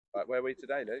Right, where are we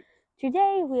today, Luke?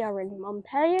 Today we are in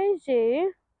Montpellier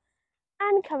Zoo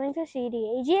and coming to see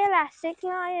the Asiatic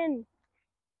lion.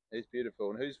 He's beautiful.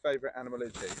 And whose favourite animal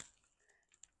is he?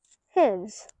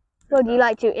 His. Would you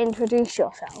like to introduce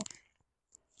yourself?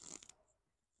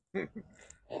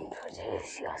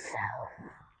 Introduce yourself.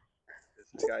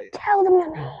 It's okay. Tell them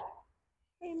your name.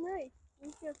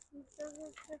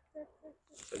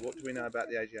 So what do we know about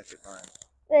the Asiatic lion?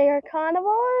 They are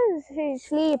carnivores who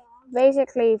sleep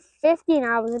basically 15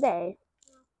 hours a day.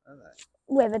 Are they?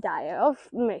 With a diet of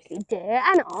mostly deer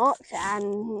and ox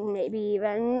and maybe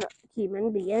even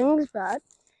human beings, but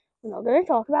we're not going to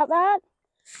talk about that.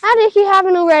 And if you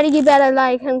haven't already, you better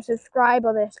like and subscribe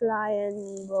or this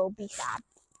lion will be sad.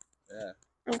 Yeah.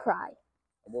 And cry.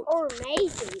 And what, Or maybe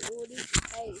it will eat your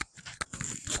face.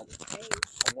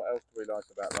 and what else do we like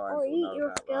about lions? Or eat know your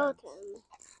about skeleton.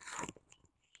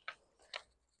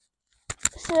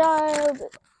 So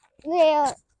they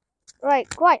are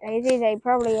quite lazy. They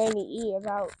probably only eat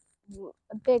about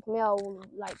a big meal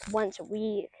like once a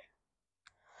week.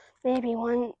 Maybe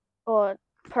one or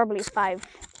probably 5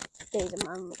 days a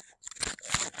month.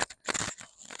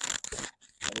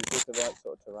 And is this the right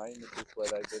sort of terrain? Is this where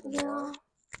they live in the wild?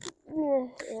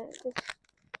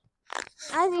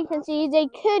 As you can see, they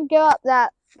could go up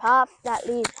that path that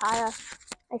leads higher.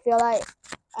 I feel like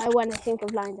when I think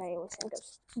of lions, I always think of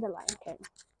the Lion King.